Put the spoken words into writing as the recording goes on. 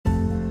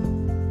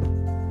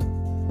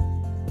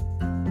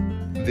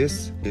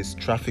This is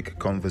Traffic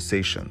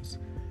Conversations,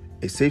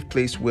 a safe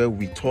place where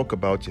we talk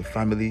about your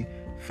family,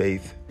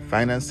 faith,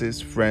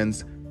 finances,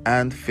 friends,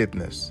 and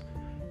fitness.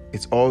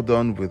 It's all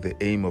done with the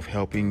aim of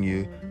helping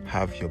you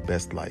have your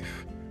best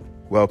life.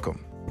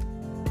 Welcome.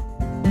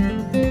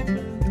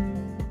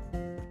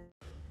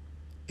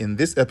 In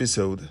this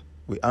episode,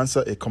 we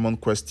answer a common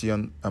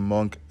question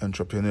among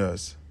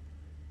entrepreneurs,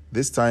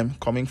 this time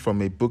coming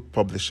from a book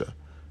publisher.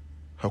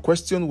 Her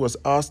question was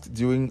asked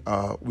during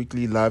our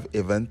weekly live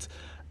event,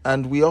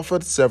 and we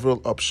offered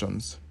several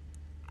options.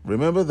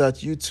 Remember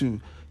that you too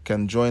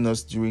can join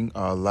us during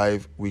our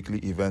live weekly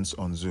events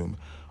on Zoom,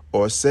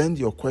 or send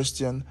your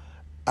question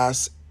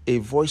as a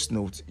voice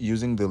note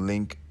using the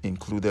link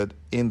included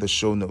in the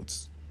show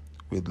notes.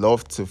 We'd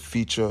love to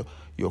feature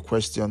your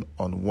question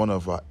on one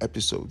of our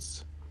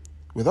episodes.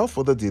 Without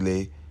further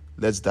delay,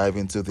 let's dive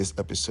into this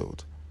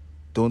episode.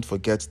 Don't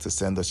forget to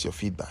send us your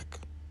feedback.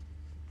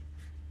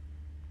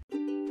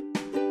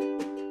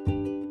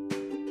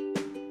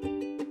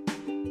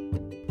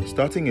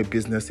 Starting a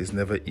business is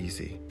never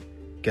easy.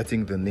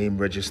 Getting the name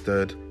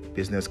registered,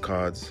 business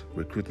cards,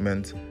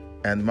 recruitment,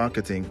 and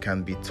marketing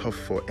can be tough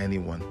for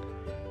anyone.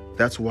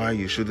 That's why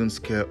you shouldn't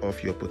scare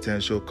off your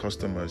potential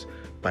customers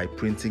by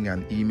printing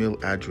an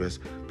email address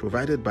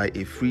provided by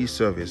a free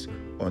service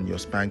on your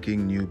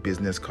spanking new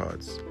business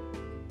cards.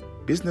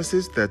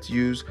 Businesses that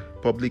use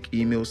public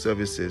email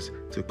services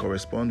to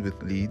correspond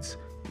with leads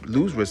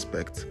lose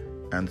respect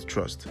and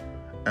trust,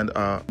 and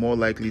are more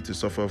likely to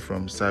suffer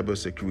from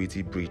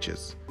cybersecurity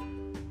breaches.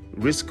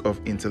 Risk of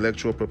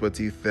intellectual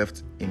property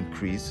theft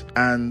increase,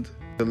 and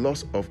the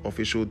loss of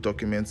official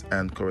documents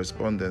and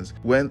correspondence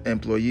when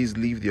employees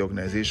leave the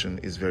organization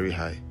is very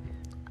high.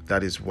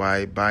 That is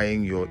why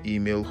buying your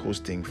email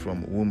hosting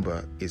from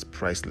Woomba is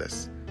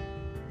priceless.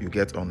 You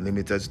get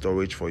unlimited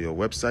storage for your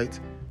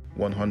website,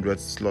 100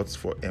 slots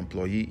for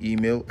employee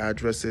email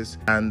addresses,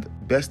 and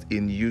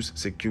best-in-use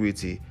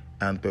security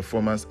and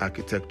performance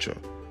architecture.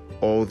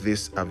 All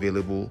this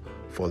available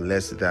for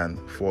less than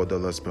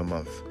 $4 per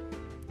month.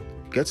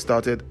 Get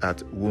started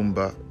at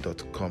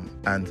woomba.com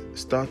and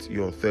start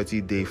your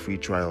 30-day free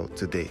trial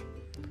today.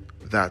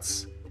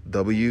 That's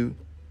WUUMBAA.com.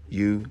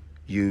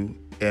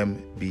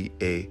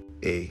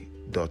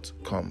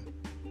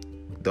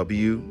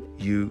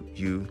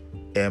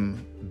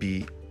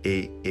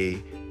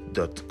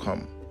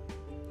 WUUMBAA.com.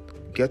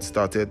 Get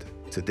started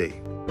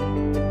today.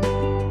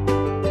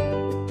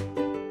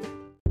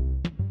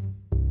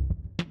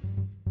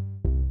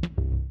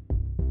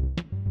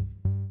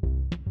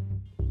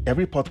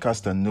 Every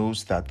podcaster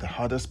knows that the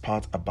hardest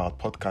part about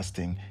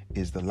podcasting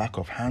is the lack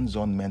of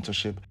hands-on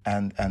mentorship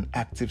and an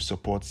active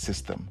support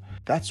system.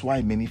 That's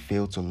why many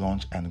fail to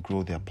launch and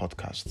grow their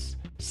podcasts.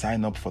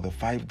 Sign up for the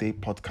 5-day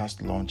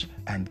podcast launch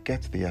and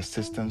get the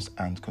assistance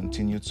and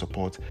continued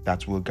support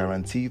that will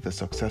guarantee the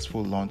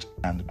successful launch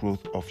and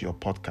growth of your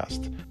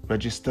podcast.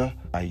 Register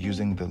by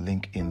using the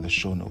link in the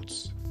show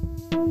notes.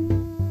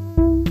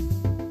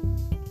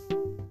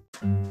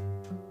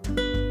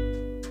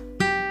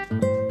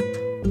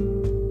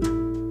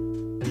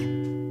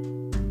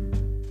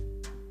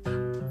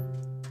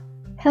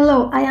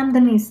 Hello, I am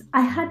Denise. I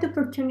had the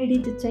opportunity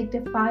to take the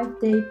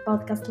 5-day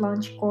podcast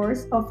launch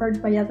course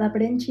offered by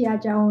Adabrenchi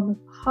Ayaono,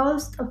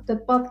 host of the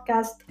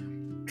podcast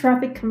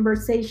Traffic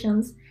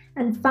Conversations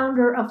and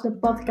founder of the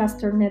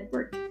Podcaster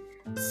Network.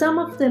 Some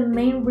of the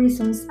main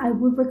reasons I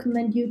would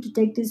recommend you to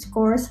take this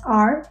course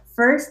are: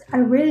 first, I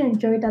really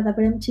enjoyed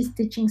Adabrenchi's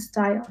teaching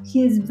style.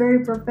 He is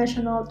very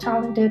professional,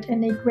 talented,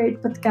 and a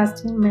great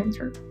podcasting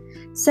mentor.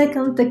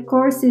 Second, the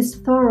course is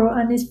thorough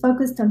and is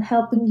focused on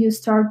helping you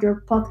start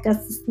your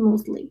podcast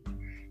smoothly.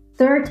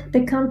 Third,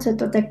 the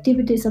content of the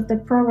activities of the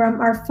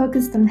program are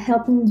focused on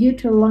helping you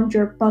to launch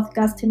your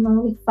podcast in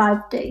only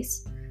 5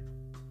 days.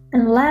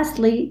 And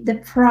lastly, the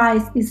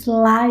price is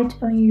light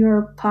on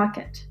your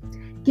pocket.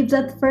 Give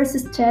that first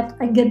step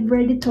and get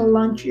ready to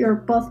launch your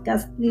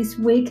podcast this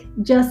week,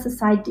 just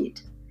as I did.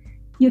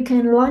 You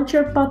can launch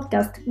your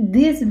podcast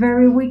this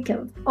very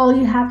weekend. All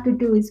you have to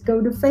do is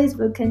go to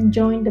Facebook and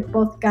join the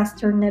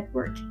Podcaster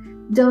Network.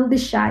 Don't be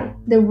shy.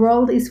 The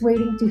world is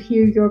waiting to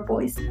hear your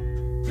voice.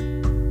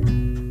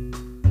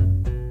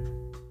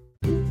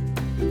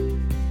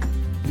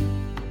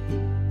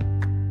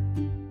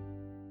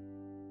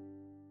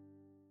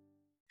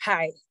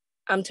 Hi,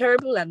 I'm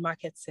terrible at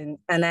marketing,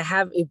 and I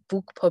have a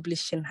book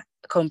publishing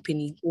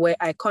company where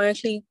I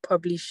currently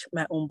publish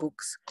my own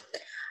books.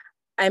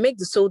 I make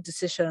the sole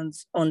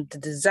decisions on the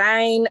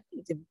design,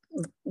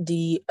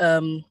 the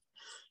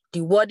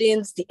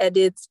wordings, the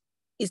edits,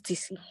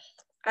 etc.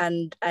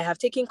 And I have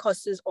taken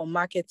courses on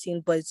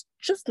marketing, but it's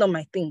just not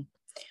my thing.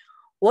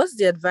 What's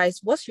your advice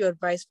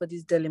for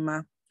this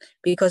dilemma?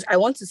 Because I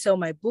want to sell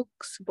my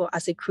books, but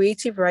as a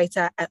creative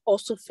writer, it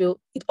also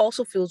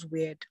feels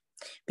weird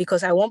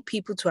because I want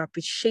people to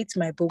appreciate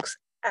my books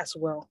as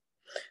well.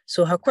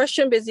 So her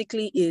question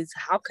basically is,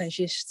 how can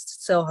she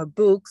sell her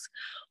books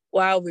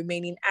while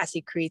remaining as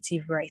a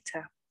creative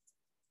writer?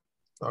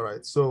 All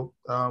right. So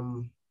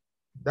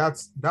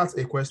that's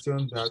a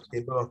question that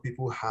a lot of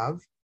people have.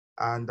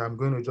 and I'm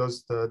going to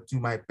just do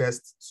my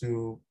best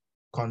to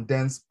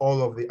condense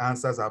all of the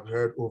answers I've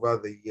heard over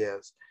the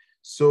years.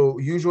 So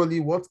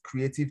usually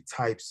creative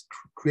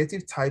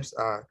types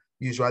are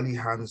usually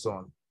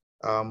hands-on.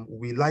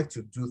 We like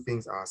to do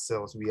things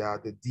ourselves. We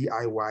are the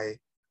DIY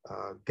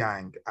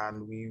gang,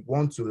 and we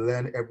want to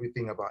learn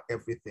everything about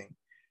everything.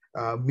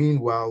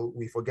 Meanwhile,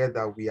 we forget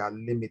that we are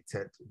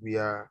limited. We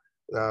are,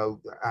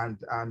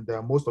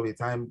 most of the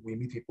time we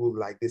meet people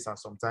like this, and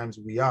sometimes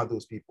we are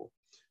those people.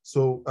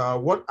 So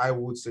what I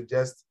would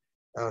suggest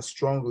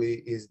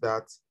strongly is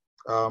that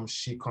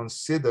she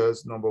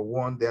considers, number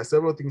one, there are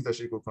several things that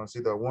she could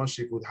consider. One,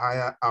 she could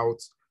hire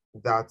out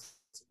that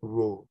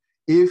role.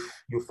 If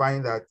you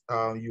find that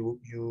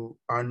you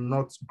are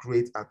not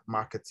great at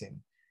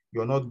marketing,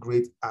 you're not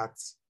great at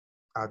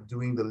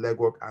doing the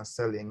legwork and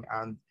selling,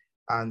 and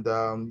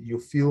you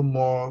feel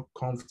more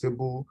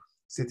comfortable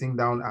sitting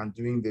down and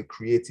doing the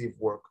creative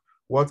work,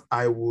 what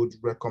I would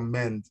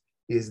recommend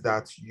is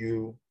that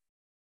you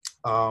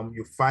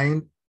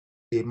find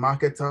a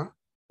marketer,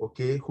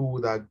 okay, who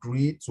would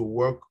agree to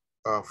work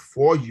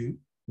for you.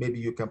 Maybe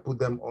you can put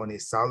them on a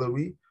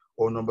salary,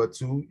 or number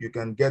two, you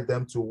can get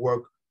them to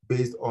work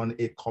based on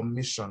a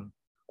commission,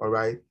 all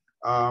right?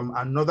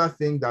 Another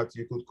thing that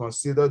you could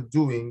consider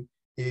doing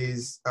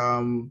is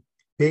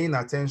paying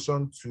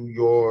attention to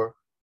your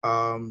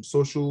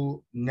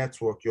social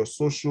network, your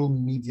social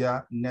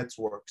media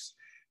networks,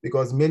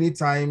 because many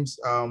times,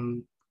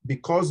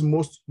 because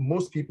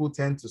most people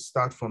tend to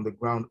start from the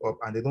ground up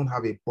and they don't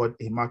have a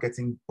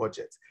marketing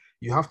budget,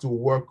 you have to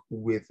work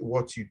with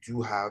what you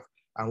do have,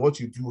 and what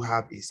you do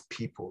have is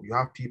people. You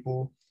have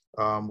people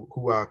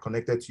who are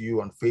connected to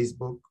you on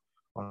Facebook,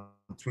 on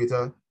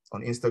Twitter,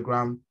 on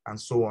Instagram, and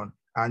so on.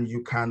 And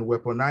you can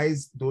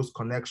weaponize those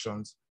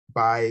connections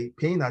by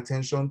paying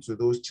attention to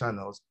those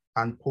channels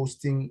and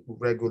posting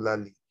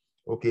regularly,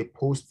 okay?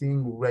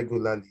 Posting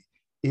regularly.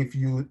 If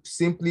you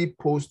simply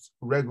post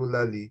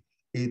regularly,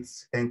 it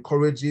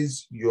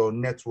encourages your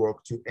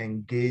network to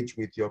engage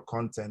with your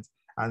content.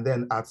 And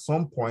then at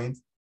some point,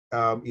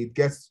 it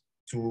gets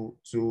to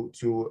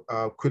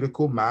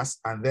critical mass,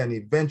 and then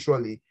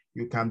eventually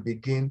you can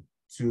begin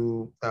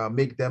to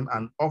make them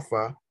an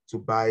offer to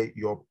buy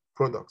your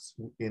products,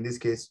 in this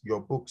case, your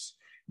books.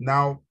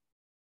 Now,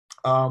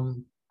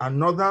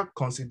 another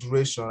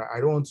consideration, I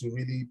don't want to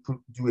really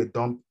do a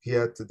dump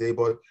here today,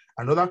 but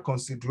another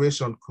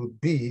consideration could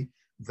be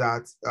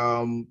that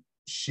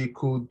she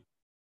could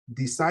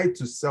decide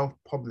to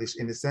self-publish,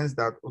 in the sense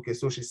that, okay,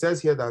 so she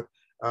says here that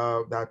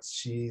that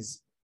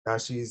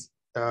she's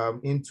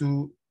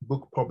into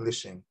book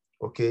publishing,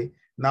 okay?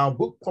 Now,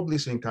 book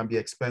publishing can be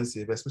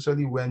expensive,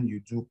 especially when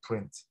you do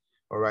print,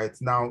 all right?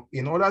 Now,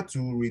 in order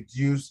to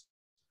reduce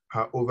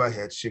her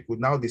overhead, she could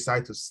now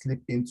decide to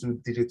slip into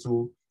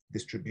digital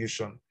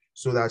distribution,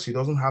 so that she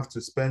doesn't have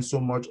to spend so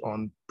much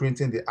on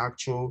printing the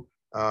actual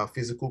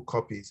physical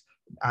copies.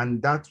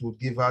 And that would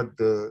give her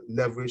the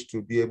leverage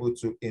to be able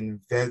to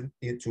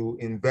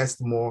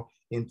invest more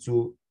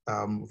into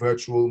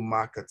virtual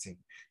marketing.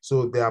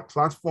 So there are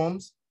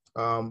platforms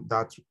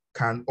that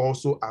can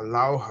also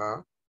allow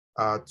her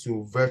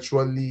to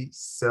virtually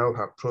sell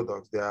her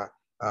products. There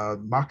are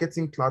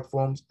marketing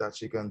platforms that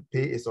she can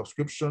pay a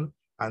subscription,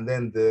 and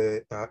then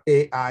the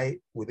AI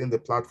within the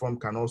platform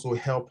can also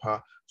help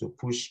her to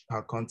push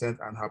her content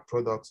and her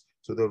products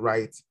to the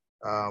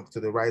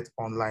right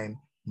online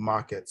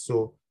market.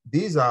 So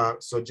these are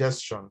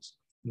suggestions.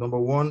 Number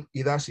one,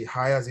 either she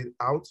hires it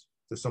out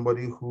to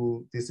somebody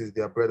who this is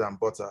their bread and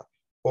butter,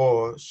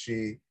 or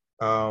she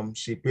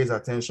pays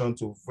attention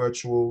to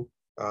virtual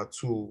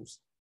tools,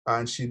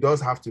 and she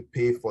does have to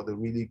pay for the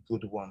really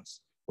good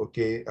ones.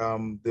 Okay,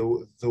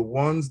 the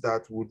ones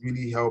that would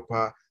really help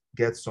her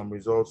get some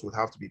results would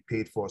have to be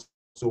paid for.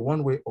 So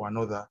one way or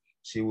another,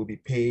 she will be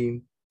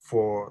paying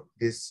for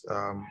this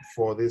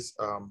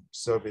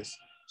service.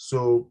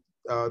 So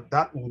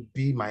that would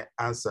be my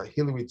answer.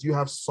 Hillary, do you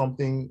have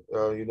something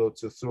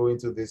to throw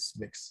into this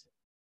mix?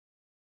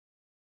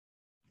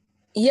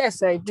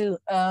 Yes, I do.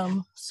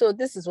 So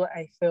this is what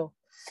I feel.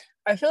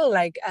 I feel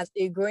like as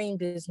a growing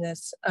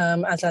business,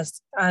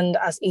 as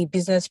a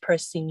business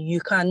person,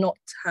 you cannot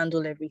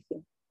handle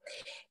everything.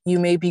 You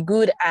may be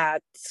good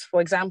at, for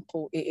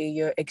example,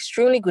 you're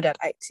extremely good at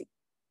IT,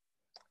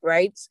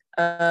 right?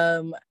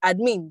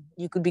 Admin,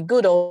 you could be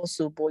good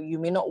also, but you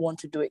may not want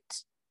to do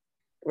it,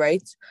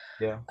 right?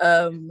 Yeah.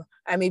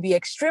 I may be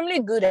extremely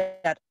good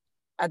at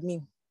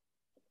admin,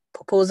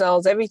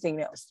 proposals,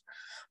 everything else.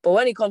 But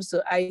when it comes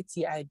to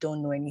IT, I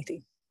don't know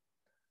anything,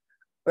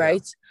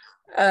 right?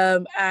 Yeah.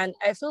 And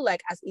I feel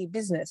like as a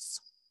business,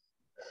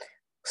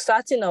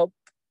 starting up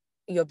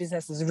your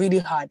business is really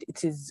hard.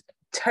 It is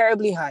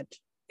terribly hard.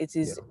 It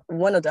is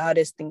one of the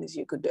hardest things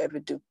you could ever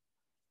do.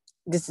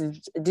 This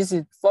is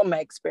from my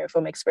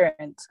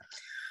experience.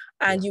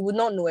 And you would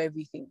not know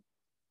everything.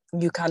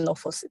 You cannot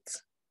force it.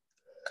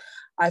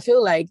 I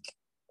feel like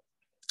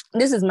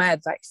this is my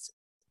advice.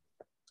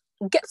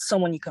 Get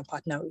someone you can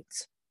partner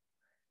with.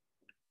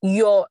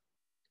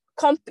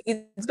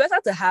 It's better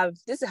to have,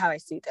 this is how I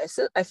see it.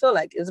 I feel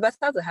like it's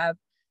better to have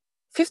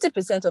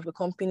 50% of a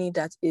company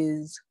that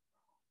is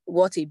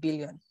worth $1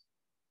 billion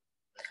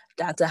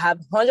than to have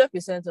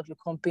 100% of a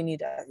company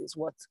that is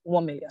worth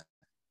 1 million.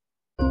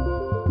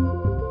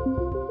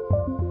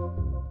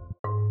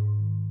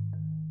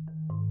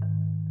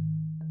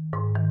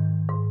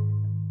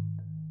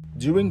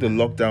 During the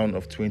lockdown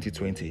of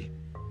 2020,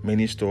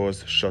 many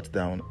stores shut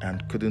down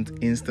and couldn't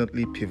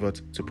instantly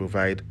pivot to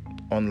provide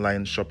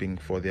online shopping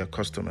for their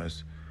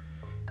customers.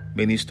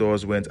 Many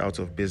stores went out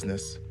of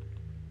business.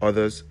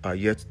 Others are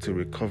yet to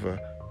recover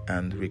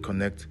and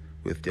reconnect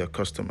with their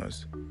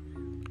customers.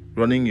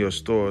 Running your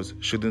stores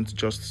shouldn't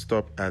just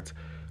stop at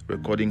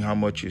recording how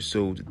much you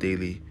sold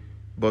daily,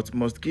 but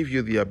must give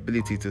you the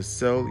ability to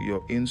sell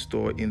your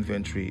in-store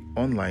inventory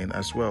online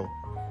as well.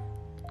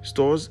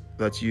 Stores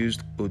that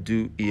used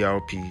Odoo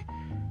ERP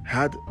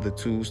had the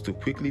tools to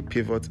quickly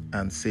pivot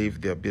and save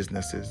their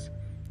businesses.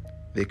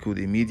 They could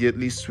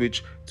immediately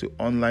switch to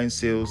online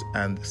sales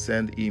and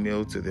send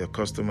email to their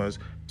customers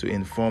to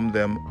inform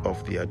them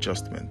of the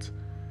adjustment.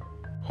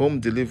 Home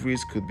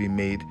deliveries could be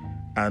made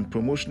and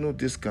promotional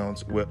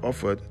discounts were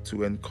offered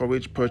to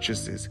encourage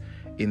purchases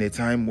in a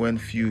time when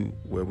few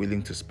were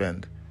willing to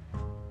spend.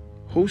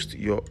 Host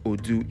your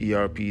Odoo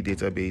ERP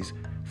database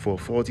for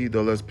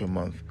 $40 per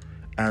month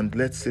and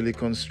let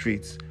Silicon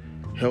Streets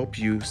help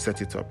you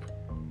set it up.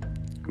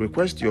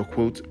 Request your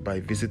quote by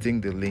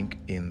visiting the link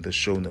in the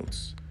show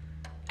notes.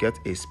 Get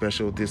a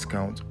special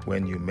discount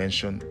when you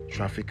mention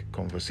Traffic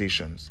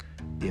Conversations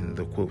in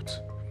the quote.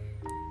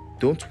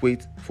 Don't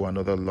wait for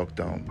another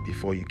lockdown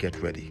before you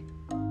get ready.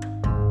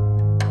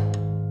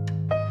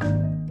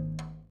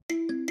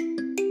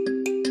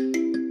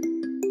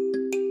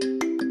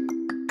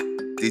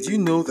 Did you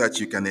know that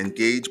you can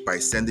engage by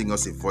sending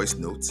us a voice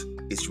note?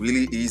 It's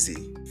really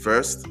easy.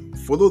 First,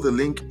 follow the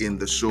link in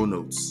the show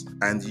notes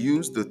and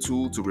use the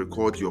tool to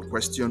record your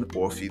question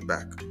or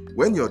feedback.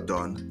 When you're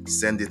done,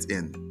 send it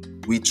in.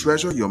 We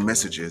treasure your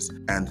messages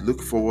and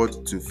look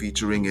forward to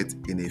featuring it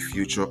in a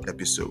future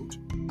episode.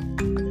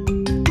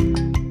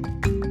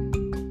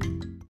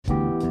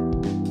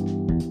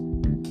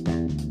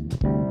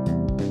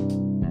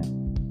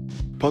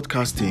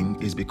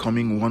 Podcasting is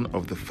becoming one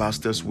of the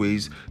fastest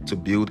ways to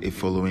build a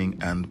following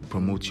and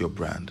promote your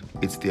brand.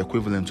 It's the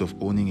equivalent of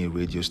owning a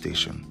radio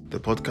station. The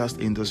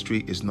podcast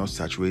industry is not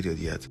saturated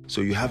yet,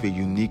 so you have a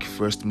unique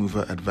first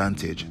mover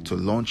advantage to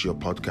launch your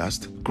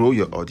podcast, grow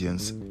your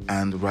audience,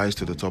 and rise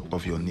to the top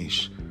of your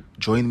niche.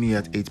 Join me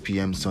at 8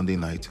 p.m. Sunday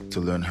night to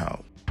learn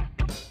how.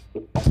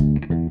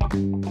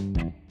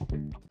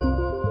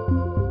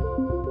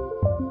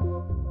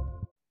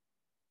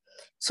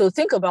 So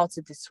think about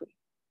it this way.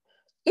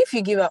 If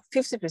you give out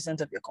 50%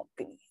 of your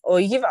company,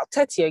 or you give out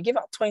 30, or you give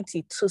out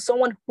 20 to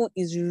someone who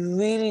is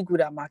really good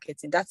at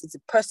marketing, that is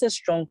the person's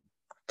strong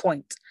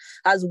point,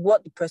 as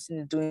what the person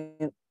is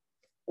doing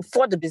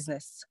for the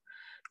business,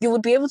 you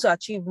would be able to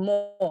achieve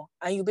more,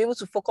 and you'll be able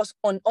to focus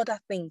on other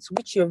things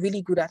which you're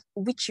really good at,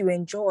 which you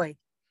enjoy,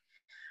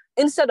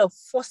 instead of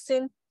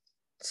forcing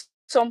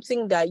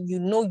something that you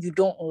know you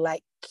don't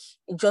like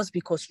just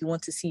because you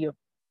want to see your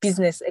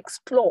business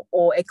explore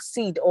or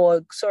exceed,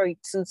 or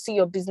to see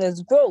your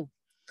business grow.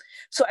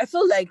 So I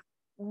feel like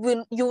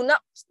when you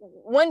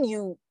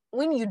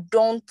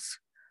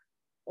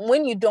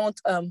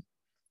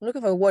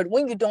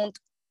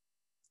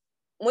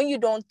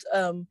don't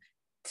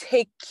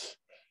take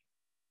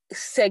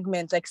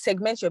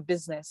segment your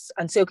business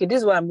and say, okay, this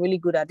is what I'm really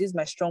good at, this is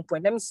my strong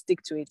point, let me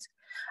stick to it,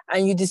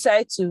 and you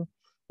decide to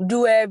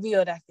do every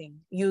other thing,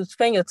 you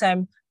spend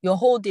your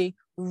whole day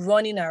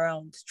running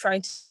around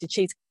trying to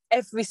chase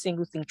every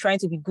single thing, trying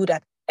to be good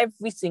at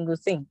every single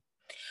thing.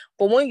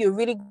 But when you're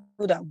really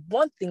good at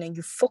one thing and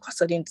you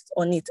focus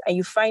on it, and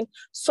you find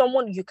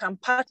someone you can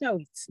partner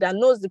with that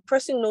knows, the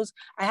person knows,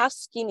 I have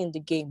skin in the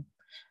game.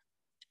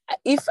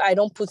 If I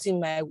don't put in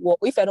my work,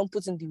 if I don't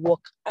put in the work,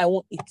 I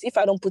won't eat. If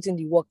I don't put in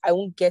the work, I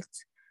won't get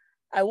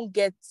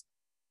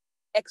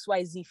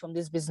XYZ from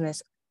this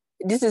business.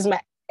 This is my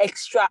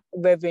extra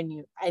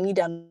revenue. I need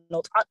an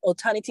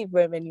alternative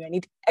revenue. I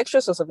need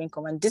extra source of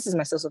income, and this is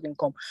my source of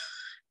income.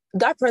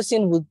 That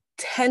person would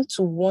tend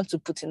to want to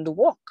put in the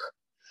work,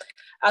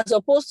 as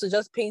opposed to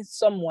just paying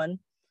someone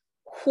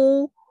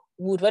who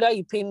would, whether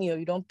you pay me or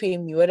you don't pay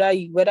me, whether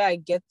I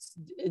get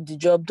the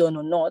job done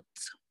or not,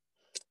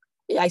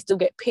 I still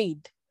get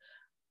paid.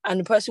 And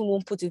the person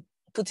won't put in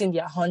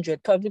their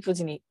 100, probably put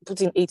in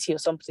 80 or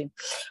something.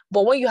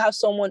 But when you have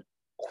someone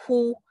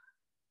who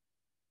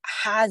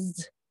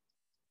has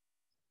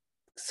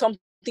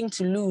something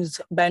to lose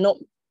by not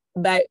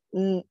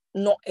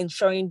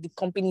ensuring the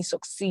company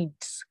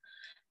succeeds,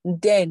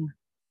 then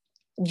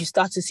you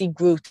start to see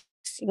growth.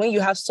 When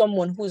you have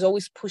someone who's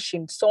always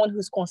pushing, someone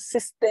who's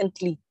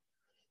consistently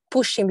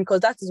pushing, because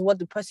that is what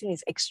the person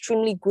is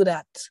extremely good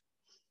at,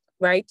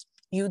 right?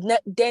 You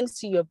then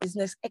see your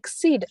business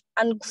exceed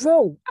and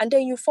grow, and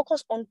then you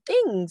focus on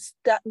things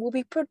that will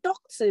be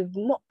productive,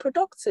 not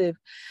productive.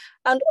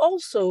 And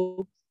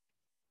also,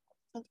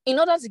 in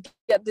order to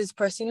get this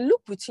person,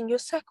 look within your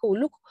circle,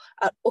 look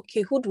at,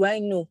 okay, who do I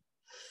know?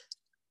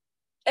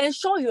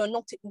 Ensure your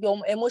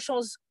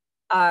emotions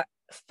are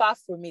far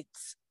from it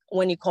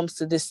when it comes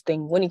to this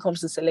thing, when it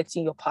comes to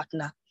selecting your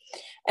partner.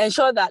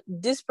 Ensure that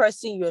this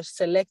person you're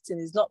selecting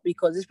is not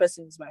because this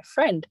person is my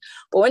friend,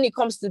 but when it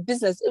comes to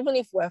business, even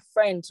if we're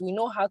friends, we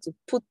know how to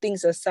put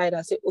things aside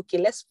and say, okay,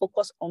 let's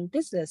focus on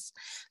business.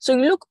 So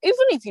you look, even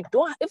if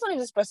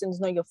this person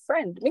is not your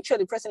friend, make sure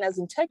the person has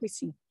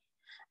integrity.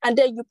 And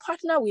then you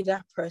partner with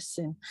that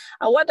person.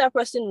 And what that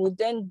person will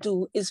then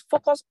do is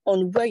focus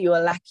on where you're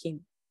lacking.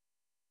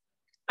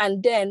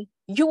 And then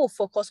you will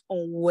focus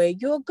on where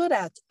you're good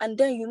at. And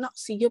then you now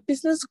see your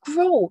business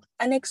grow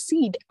and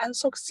exceed and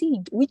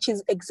succeed, which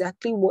is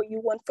exactly what you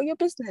want for your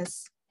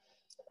business.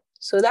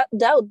 So that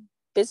would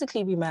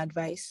basically be my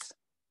advice.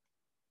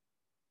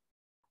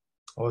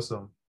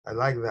 Awesome. I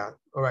like that.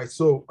 All right.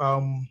 So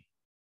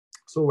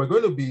we're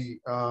going to be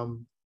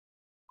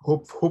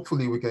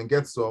hopefully we can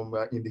get some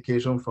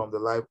indication from the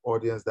live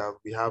audience that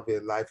we have a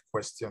live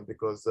question,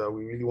 because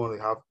we really want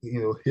to have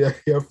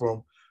hear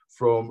from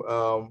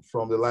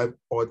the live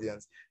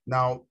audience.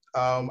 Now,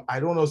 I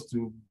don't want us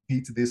to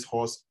beat this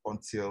horse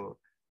until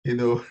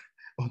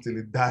until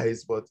it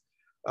dies, but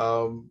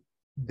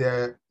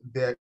there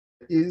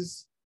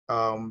is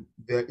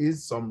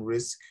some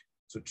risk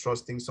to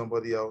trusting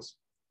somebody else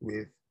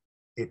with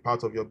a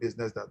part of your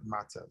business that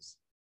matters,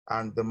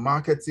 and the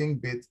marketing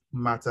bit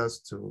matters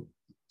to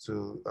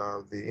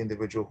the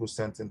individual who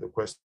sent in the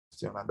question,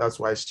 and that's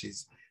why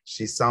she's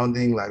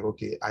sounding like,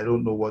 okay, I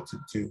don't know what to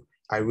do.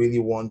 I really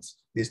want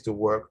this to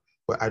work,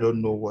 but I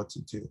don't know what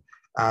to do.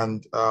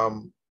 And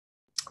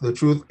the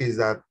truth is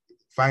that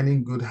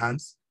finding good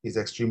hands is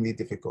extremely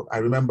difficult. I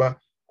remember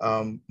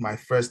my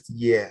first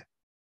year,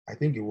 I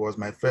think it was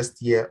my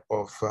first year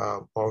of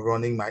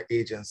running my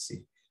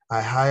agency.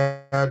 I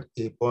hired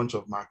a bunch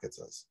of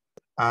marketers,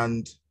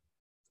 and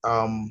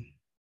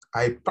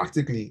I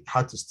practically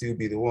had to still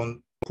be the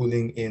one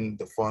pulling in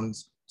the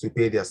funds to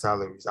pay their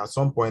salaries. At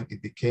some point,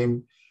 it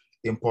became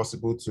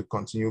impossible to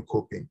continue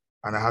coping,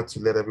 and I had to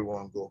let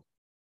everyone go.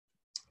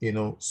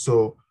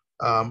 So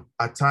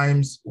at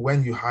times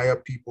when you hire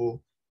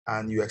people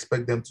and you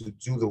expect them to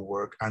do the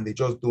work and they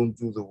just don't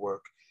do the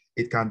work,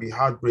 it can be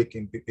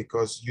heartbreaking,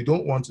 because you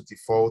don't want to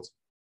default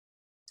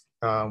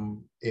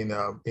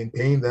in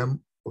paying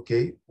them,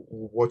 okay,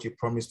 what you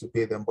promised to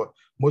pay them. But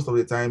most of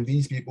the time,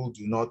 these people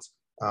do not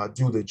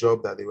do the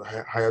job that they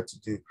were hired to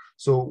do.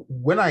 So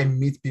when I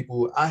meet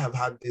people, I have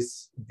had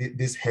this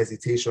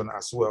hesitation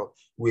as well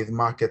with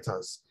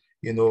marketers.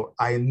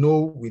 I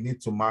know we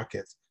need to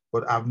market,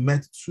 but I've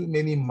met too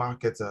many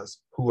marketers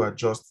who are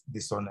just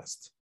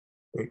dishonest.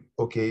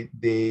 Okay,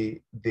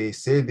 they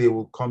say they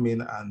will come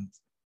in and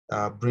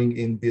bring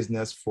in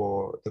business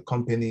for the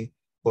company,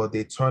 but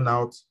they turn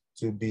out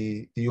to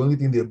be, the only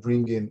thing they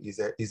bring in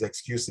is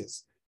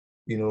excuses,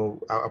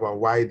 about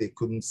why they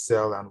couldn't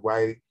sell and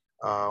why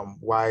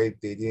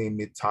they didn't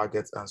meet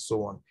targets and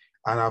so on.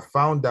 And I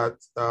found that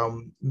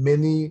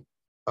many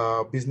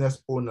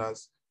business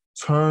owners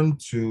turn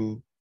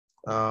to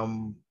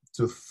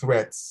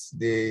threats.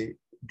 They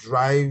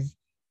drive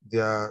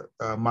their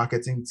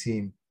marketing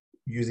team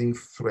using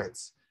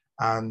threats.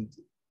 And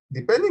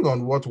depending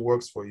on what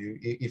works for you,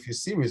 if you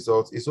see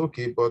results, it's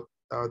okay, but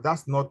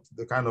that's not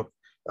the kind of,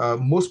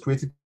 most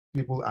creative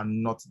people are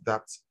not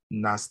that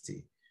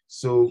nasty.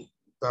 So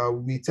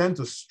we tend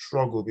to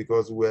struggle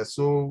because we're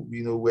so,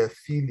 we're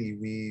feely,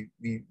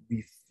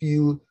 we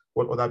feel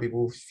what other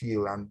people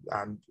feel, and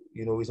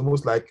it's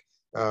almost like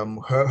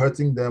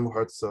hurting them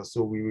hurts us.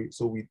 So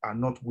we are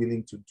not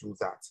willing to do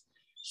that.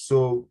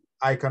 So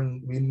I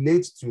can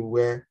relate to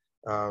where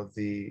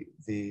the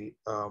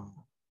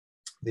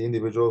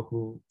individual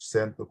who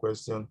sent the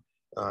question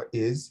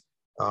is.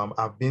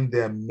 I've been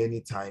there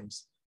many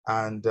times,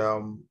 and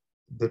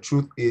the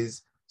truth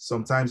is,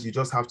 sometimes you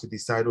just have to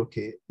decide,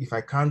 okay, if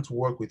I can't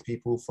work with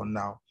people for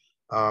now,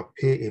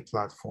 pay a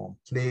platform,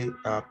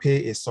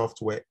 pay a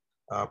software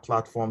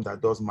platform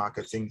that does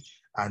marketing,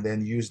 and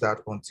then use that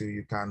until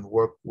you can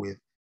work with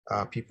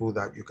people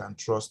that you can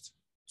trust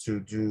to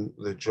do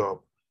the job.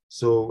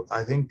 So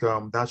I think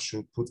that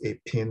should put a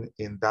pin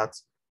in that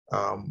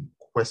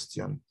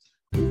question.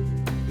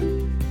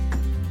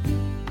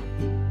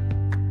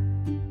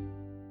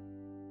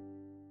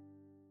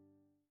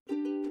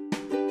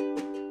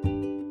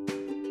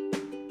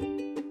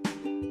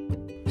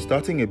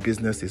 Starting a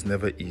business is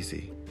never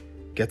easy.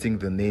 Getting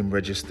the name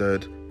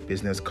registered,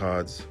 business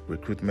cards,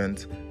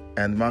 recruitment,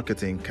 and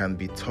marketing can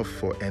be tough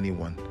for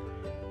anyone.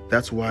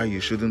 That's why you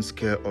shouldn't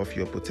scare off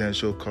your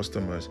potential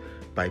customers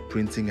by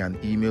printing an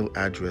email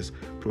address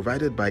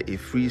provided by a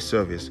free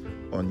service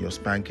on your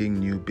spanking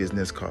new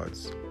business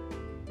cards.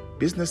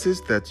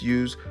 Businesses that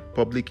use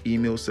public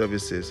email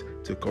services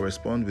to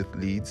correspond with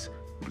leads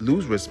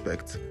lose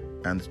respect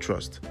and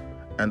trust,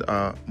 and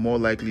are more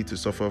likely to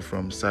suffer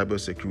from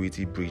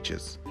cybersecurity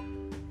breaches.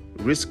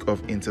 Risk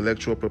of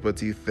intellectual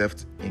property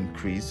theft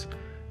increase,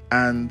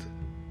 and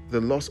the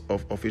loss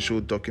of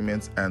official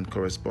documents and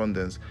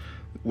correspondence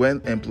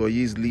when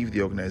employees leave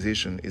the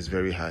organization is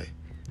very high.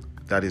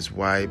 That is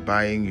why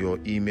buying your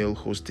email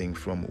hosting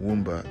from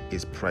Woomba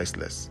is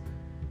priceless.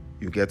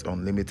 You get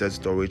unlimited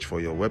storage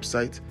for your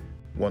website,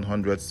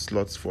 100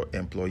 slots for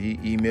employee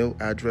email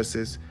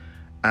addresses,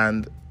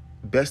 and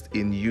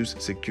best-in-use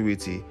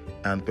security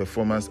and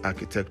performance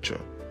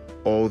architecture.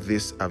 All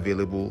this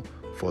available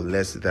for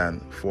less than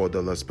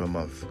 $4 per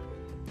month.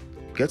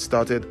 Get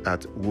started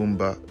at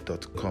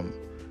woomba.com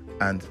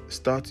and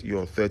start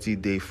your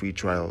 30-day free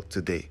trial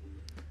today.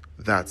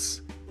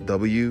 That's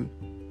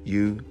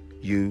WUUMBAA.com.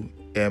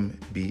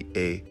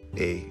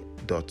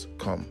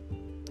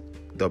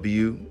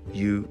 WUUMBAA.com.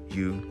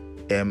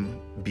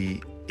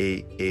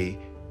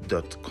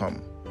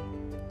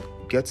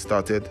 Get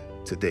started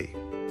today.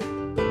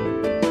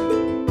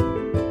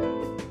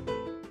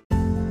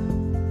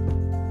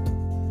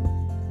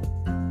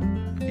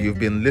 You've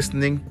been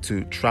listening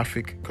to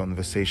Traffic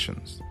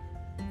Conversations.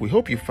 We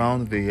hope you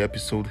found the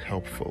episode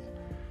helpful.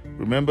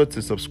 Remember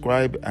to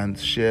subscribe and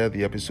share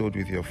the episode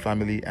with your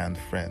family and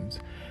friends.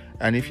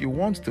 And if you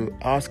want to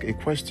ask a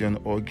question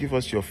or give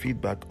us your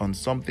feedback on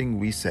something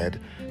we said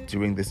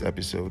during this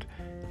episode,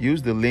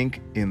 use the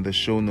link in the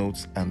show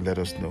notes and let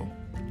us know.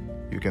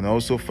 You can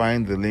also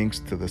find the links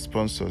to the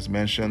sponsors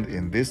mentioned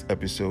in this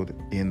episode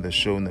in the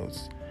show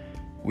notes.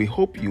 We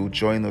hope you'll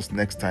join us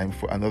next time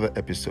for another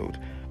episode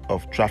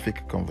of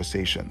Traffic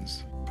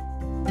Conversations.